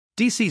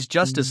DC's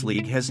Justice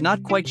League has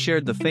not quite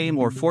shared the fame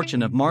or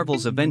fortune of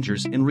Marvel's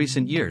Avengers in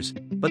recent years,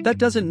 but that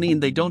doesn't mean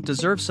they don't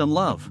deserve some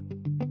love.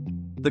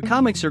 The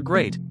comics are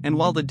great, and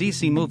while the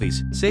DC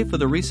movies, save for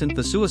the recent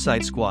The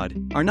Suicide Squad,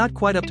 are not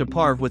quite up to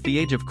par with the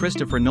age of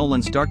Christopher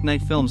Nolan's Dark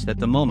Knight films at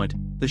the moment,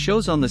 the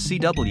shows on the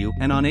CW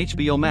and on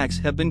HBO Max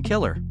have been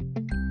killer.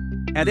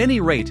 At any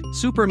rate,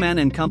 Superman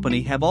and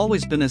company have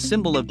always been a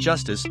symbol of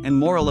justice and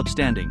moral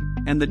upstanding,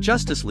 and the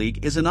Justice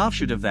League is an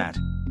offshoot of that.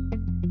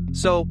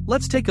 So,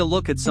 let's take a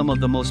look at some of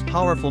the most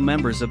powerful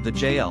members of the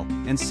JL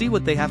and see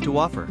what they have to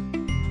offer.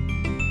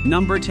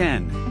 Number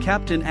 10.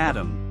 Captain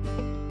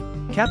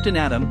Atom. Captain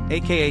Atom,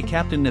 aka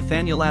Captain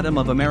Nathaniel Atom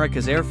of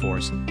America's Air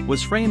Force,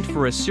 was framed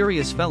for a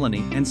serious felony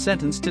and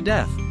sentenced to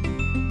death.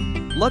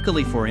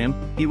 Luckily for him,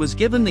 he was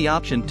given the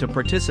option to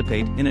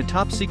participate in a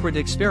top-secret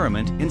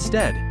experiment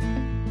instead.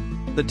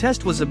 The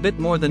test was a bit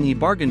more than he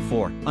bargained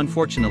for,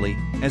 unfortunately,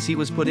 as he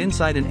was put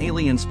inside an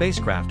alien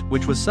spacecraft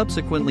which was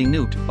subsequently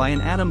nuked by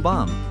an atom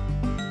bomb.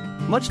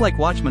 Much like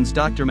Watchmen's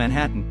Dr.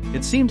 Manhattan,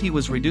 it seemed he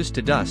was reduced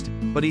to dust,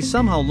 but he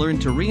somehow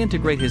learned to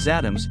reintegrate his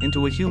atoms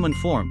into a human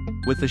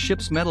form, with the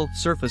ship's metal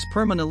surface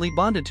permanently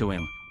bonded to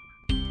him.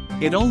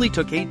 It only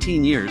took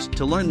 18 years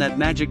to learn that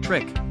magic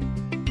trick.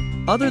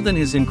 Other than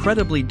his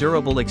incredibly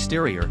durable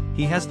exterior,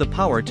 he has the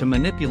power to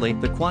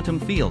manipulate the quantum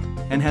field,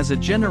 and has a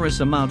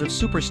generous amount of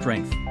super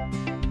strength.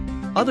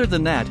 Other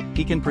than that,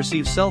 he can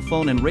perceive cell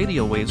phone and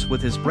radio waves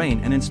with his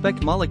brain and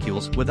inspect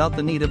molecules without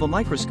the need of a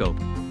microscope.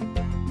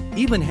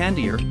 Even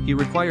handier, he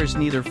requires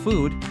neither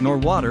food, nor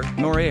water,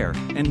 nor air,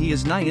 and he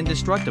is nigh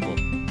indestructible.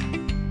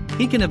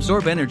 He can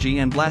absorb energy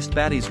and blast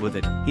baddies with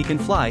it, he can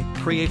fly,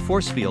 create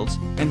force fields,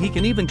 and he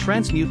can even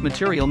transmute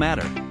material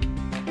matter.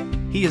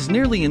 He is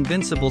nearly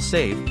invincible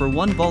save for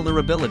one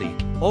vulnerability: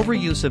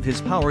 overuse of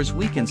his powers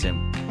weakens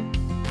him.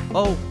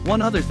 Oh,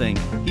 one other thing,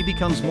 he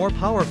becomes more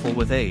powerful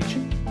with age.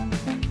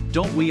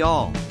 Don't we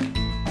all?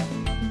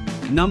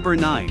 Number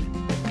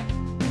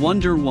 9.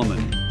 Wonder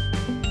Woman.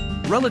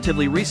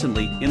 Relatively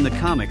recently, in the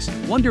comics,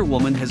 Wonder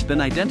Woman has been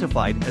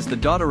identified as the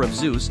daughter of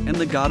Zeus and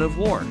the god of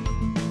war.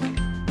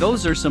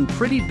 Those are some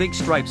pretty big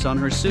stripes on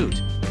her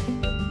suit.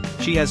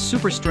 She has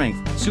super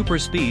strength, super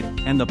speed,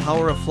 and the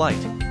power of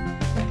flight.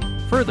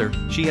 Further,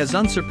 she has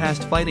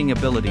unsurpassed fighting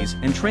abilities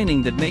and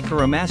training that make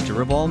her a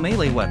master of all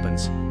melee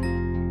weapons.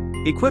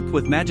 Equipped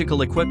with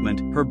magical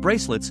equipment, her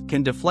bracelets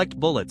can deflect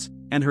bullets,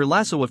 and her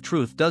lasso of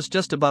truth does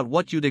just about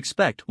what you'd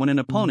expect when an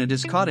opponent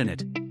is caught in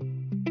it.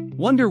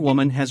 Wonder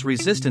Woman has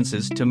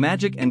resistances to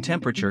magic and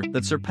temperature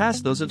that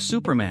surpass those of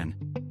Superman.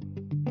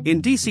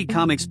 In DC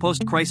Comics'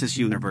 post-crisis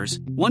universe,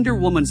 Wonder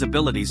Woman's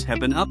abilities have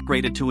been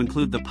upgraded to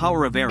include the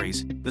power of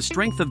Ares, the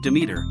strength of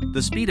Demeter,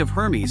 the speed of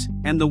Hermes,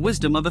 and the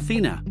wisdom of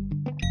Athena.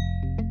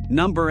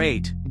 Number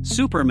 8.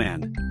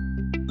 Superman.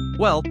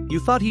 Well, you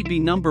thought he'd be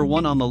number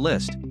 1 on the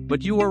list,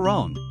 but you were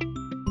wrong.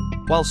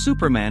 While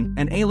Superman,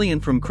 an alien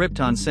from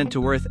Krypton sent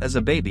to Earth as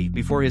a baby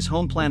before his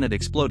home planet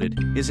exploded,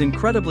 is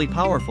incredibly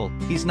powerful,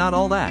 he's not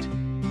all that.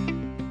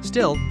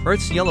 Still,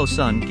 Earth's yellow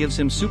sun gives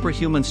him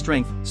superhuman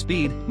strength,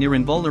 speed, near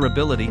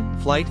invulnerability,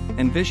 flight,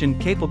 and vision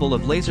capable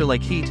of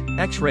laser-like heat,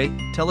 X-ray,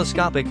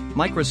 telescopic,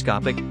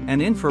 microscopic,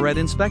 and infrared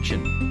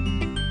inspection.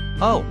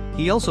 Oh,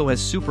 he also has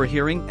super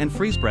hearing and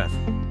freeze breath.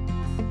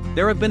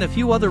 There have been a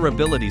few other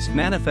abilities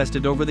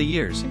manifested over the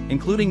years,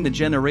 including the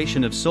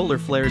generation of solar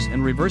flares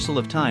and reversal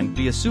of time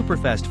via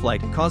superfast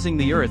flight, causing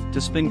the Earth to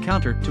spin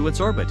counter to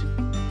its orbit.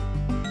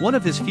 One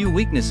of his few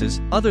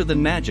weaknesses, other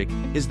than magic,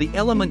 is the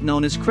element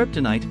known as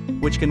kryptonite,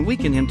 which can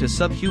weaken him to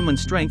subhuman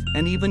strength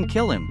and even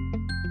kill him.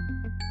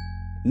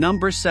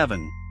 Number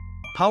 7.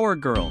 Power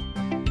Girl.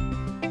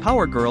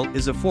 Power Girl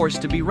is a force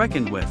to be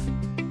reckoned with.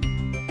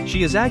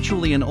 She is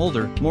actually an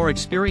older, more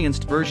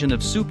experienced version of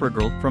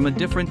Supergirl from a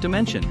different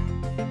dimension.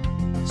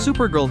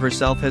 Supergirl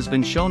herself has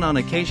been shown on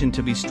occasion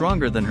to be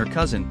stronger than her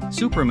cousin,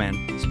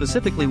 Superman,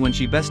 specifically when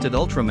she bested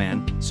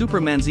Ultraman,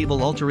 Superman's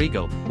evil alter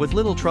ego, with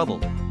little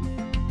trouble.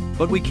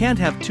 But we can't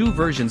have two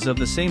versions of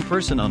the same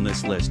person on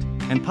this list,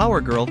 and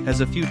Power Girl has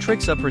a few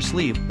tricks up her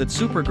sleeve that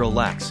Supergirl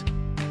lacks.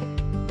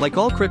 Like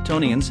all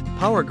Kryptonians,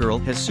 Power Girl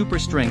has super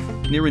strength,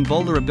 near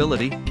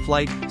invulnerability,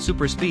 flight,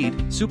 super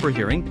speed, super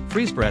hearing,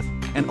 freeze breath,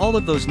 and all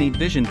of those neat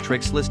vision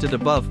tricks listed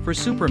above for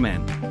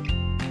Superman.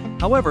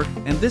 However,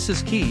 and this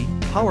is key,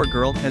 Power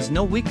Girl has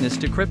no weakness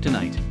to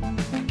kryptonite.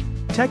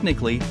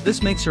 Technically,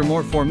 this makes her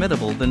more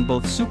formidable than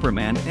both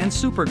Superman and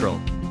Supergirl.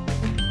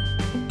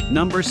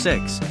 Number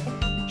 6.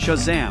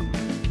 Shazam.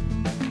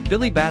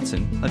 Billy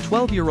Batson, a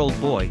 12-year-old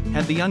boy,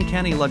 had the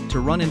uncanny luck to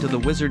run into the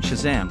wizard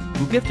Shazam,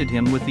 who gifted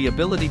him with the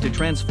ability to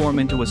transform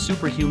into a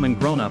superhuman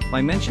grown-up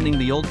by mentioning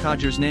the old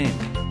codger's name.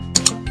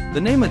 The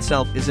name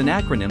itself is an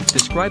acronym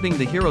describing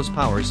the hero's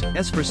powers: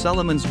 S for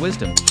Solomon's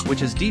wisdom,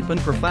 which is deep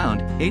and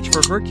profound, H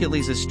for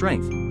Hercules'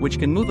 strength, which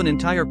can move an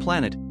entire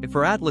planet, A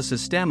for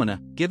Atlas' stamina,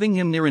 giving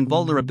him near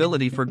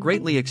invulnerability for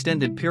greatly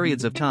extended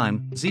periods of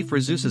time, Z for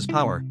Zeus'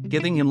 power,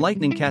 giving him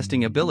lightning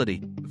casting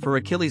ability, for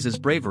Achilles'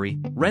 bravery,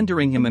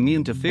 rendering him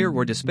immune to fear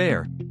or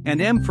despair, and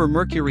M for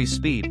Mercury's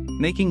speed,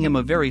 making him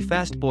a very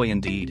fast boy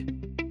indeed.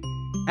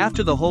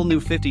 After the whole New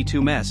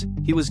 52 mess,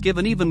 he was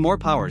given even more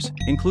powers,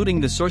 including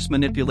the source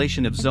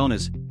manipulation of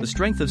Zonas, the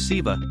strength of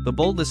Siva, the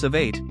boldness of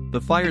 8, the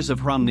fires of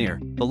Hromnir,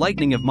 the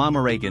lightning of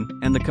Mama Reagan,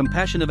 and the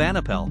compassion of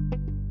Annapel.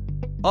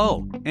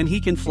 Oh, and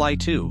he can fly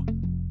too.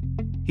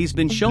 He's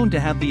been shown to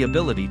have the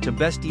ability to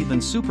best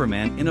even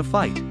Superman in a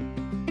fight.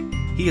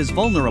 He is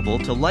vulnerable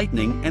to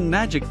lightning and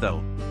magic though.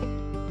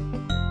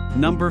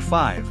 Number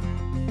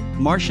 5.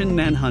 Martian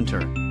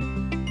Manhunter.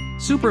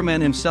 Superman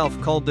himself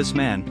called this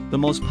man the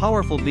most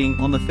powerful being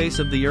on the face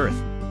of the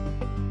earth.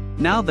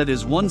 Now that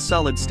is one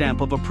solid stamp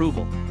of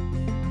approval.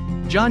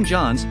 John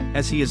Johns,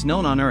 as he is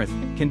known on Earth,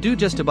 can do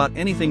just about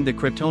anything the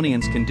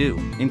Kryptonians can do,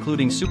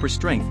 including super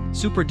strength,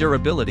 super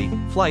durability,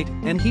 flight,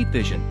 and heat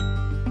vision.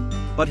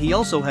 But he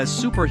also has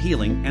super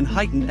healing and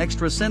heightened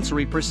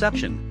extrasensory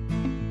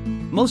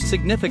perception. Most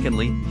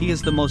significantly, he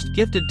is the most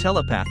gifted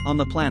telepath on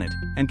the planet,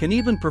 and can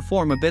even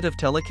perform a bit of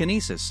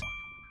telekinesis.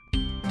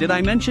 Did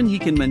I mention he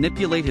can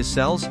manipulate his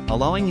cells,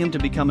 allowing him to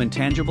become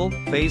intangible,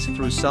 phase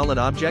through solid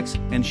objects,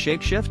 and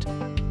shapeshift?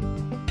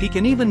 He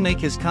can even make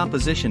his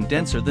composition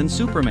denser than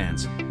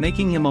Superman's,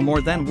 making him a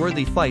more than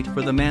worthy fight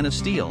for the Man of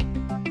Steel.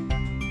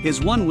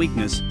 His one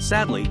weakness,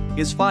 sadly,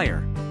 is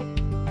fire.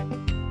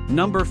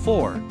 Number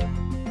 4.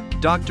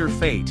 Dr.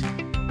 Fate.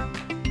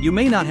 You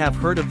may not have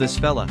heard of this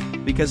fella,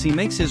 because he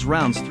makes his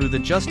rounds through the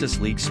Justice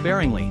League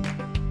sparingly.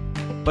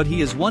 But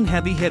he is one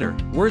heavy hitter,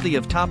 worthy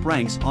of top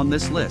ranks on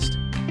this list.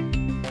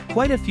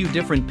 Quite a few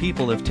different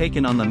people have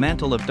taken on the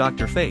mantle of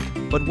Dr. Fate,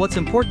 but what's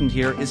important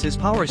here is his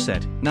power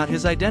set, not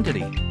his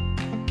identity.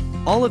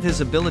 All of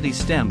his abilities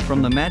stem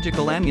from the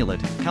magical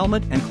amulet,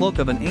 helmet and cloak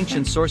of an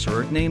ancient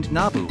sorcerer named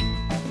Nabu.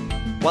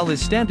 While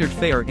his standard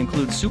fare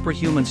includes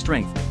superhuman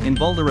strength,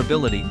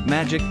 invulnerability,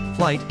 magic,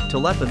 flight,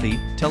 telepathy,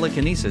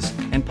 telekinesis,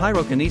 and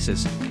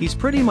pyrokinesis, he's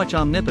pretty much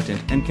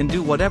omnipotent and can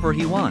do whatever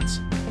he wants.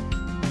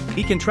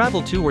 He can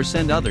travel to or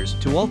send others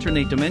to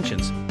alternate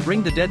dimensions,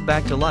 bring the dead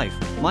back to life,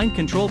 mind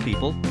control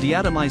people,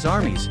 deatomize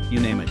armies, you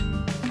name it.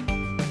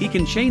 He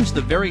can change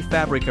the very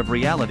fabric of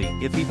reality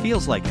if he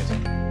feels like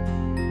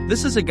it.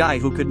 This is a guy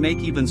who could make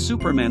even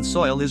Superman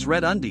soil his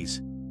red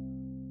undies.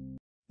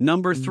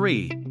 Number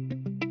 3.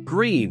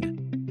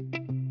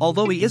 Green.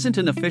 Although he isn't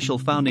an official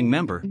founding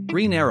member,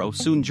 Green Arrow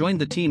soon joined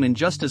the team in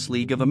Justice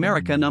League of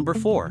America number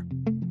 4.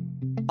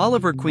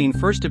 Oliver Queen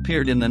first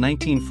appeared in the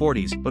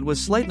 1940s but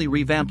was slightly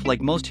revamped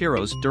like most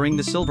heroes during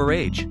the Silver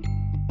Age.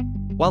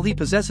 While he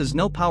possesses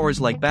no powers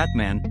like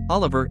Batman,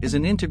 Oliver is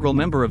an integral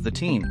member of the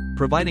team,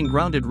 providing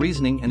grounded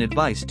reasoning and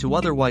advice to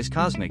otherwise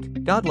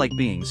cosmic, godlike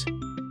beings.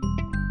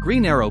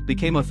 Green Arrow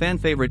became a fan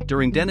favorite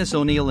during Dennis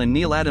O'Neil and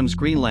Neil Adams'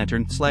 Green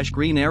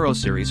Lantern/Green Arrow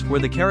series, where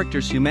the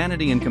character's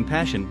humanity and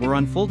compassion were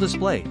on full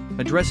display,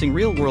 addressing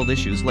real-world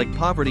issues like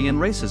poverty and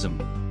racism.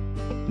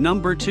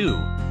 Number 2.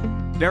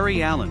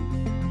 Barry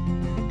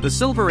Allen. The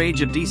Silver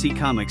Age of DC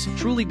Comics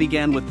truly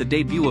began with the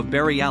debut of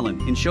Barry Allen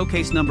in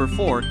Showcase number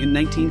 4 in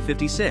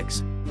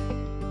 1956.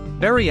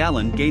 Barry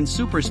Allen gained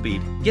super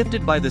speed,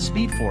 gifted by the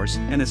Speed Force,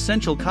 an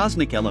essential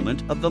cosmic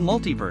element of the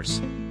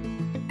multiverse.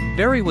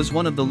 Barry was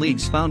one of the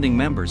League's founding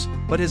members,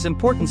 but his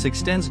importance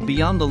extends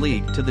beyond the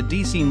League to the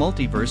DC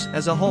multiverse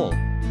as a whole.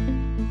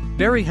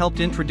 Barry helped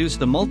introduce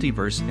the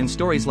multiverse in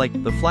stories like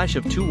The Flash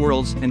of Two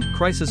Worlds and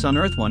Crisis on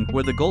Earth-1,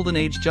 where the Golden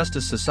Age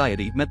Justice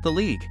Society met the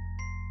League.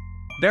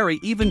 Barry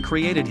even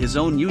created his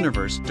own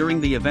universe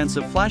during the events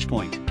of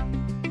Flashpoint.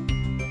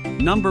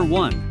 Number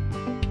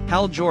 1.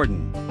 Hal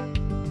Jordan.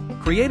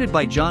 Created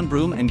by John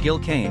Broome and Gil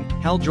Kane,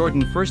 Hal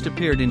Jordan first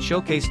appeared in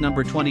Showcase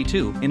number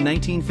 22 in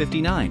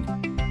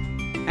 1959.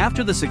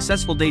 After the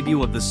successful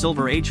debut of the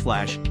Silver Age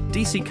Flash,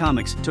 DC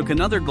Comics took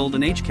another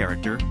Golden Age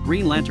character,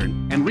 Green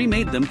Lantern, and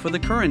remade them for the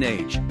current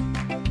age.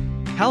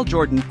 Hal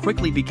Jordan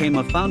quickly became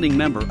a founding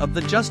member of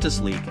the Justice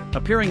League,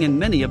 appearing in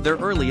many of their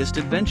earliest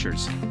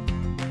adventures.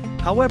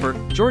 However,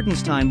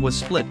 Jordan's time was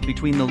split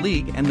between the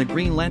League and the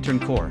Green Lantern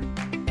Corps.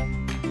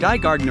 Guy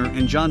Gardner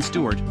and John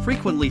Stewart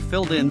frequently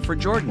filled in for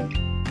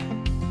Jordan.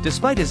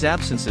 Despite his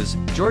absences,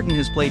 Jordan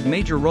has played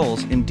major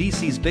roles in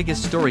DC's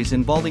biggest stories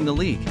involving the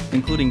League,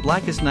 including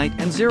Blackest Night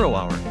and Zero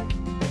Hour.